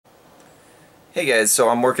Hey guys, so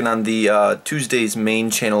I'm working on the Tuesday's main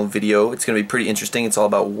channel video. It's going to be pretty interesting. It's all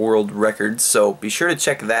about world records, so be sure to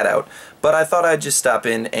check that out. But I thought I'd just stop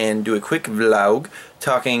in and do a quick vlog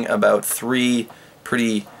talking about three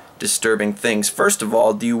pretty disturbing things. First of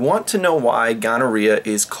all, do you want to know why gonorrhea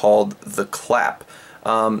is called the clap?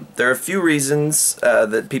 There are a few reasons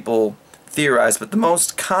that people theorize, but the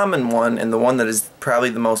most common one, and the one that is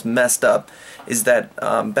probably the most messed up, is that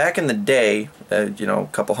back in the day, a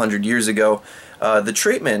couple hundred years ago, the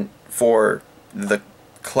treatment for the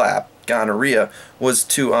clap, gonorrhea, was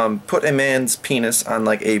to put a man's penis on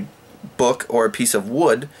like a book or a piece of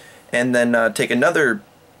wood, and then take another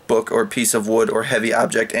book or piece of wood or heavy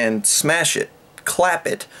object and smash it, clap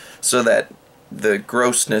it, so that the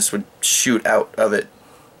grossness would shoot out of it.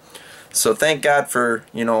 So thank God for,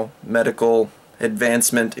 medical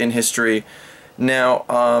advancement in history.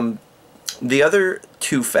 Now, the other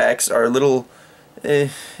two facts are a little, be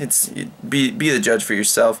the judge for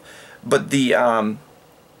yourself. But the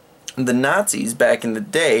Nazis back in the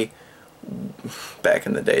day,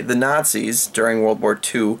 the Nazis during World War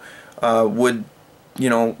II would,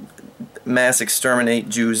 mass exterminate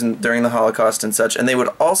Jews during the Holocaust and such, and they would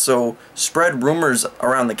also spread rumors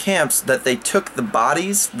around the camps that they took the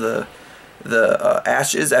bodies, the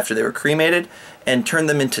ashes after they were cremated, and turned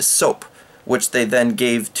them into soap, which they then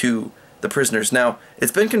gave to the prisoners. Now,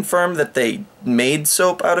 it's been confirmed that they made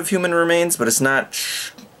soap out of human remains, but it's not,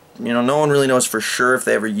 no one really knows for sure if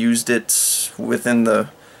they ever used it within the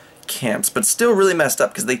camps. But still really messed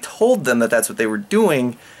up, because they told them that that's what they were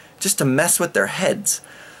doing, just to mess with their heads.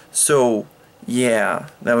 So, yeah,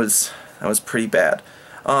 that was pretty bad.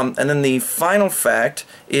 And then the final fact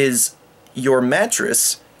is your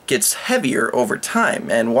mattress gets heavier over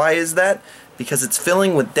time. And why is that? Because it's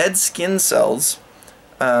filling with dead skin cells,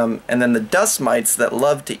 and then the dust mites that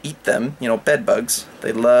love to eat them, bed bugs,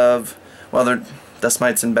 they love, well, dust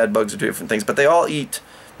mites and bed bugs are two different things, but they all eat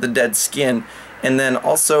the dead skin. And then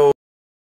also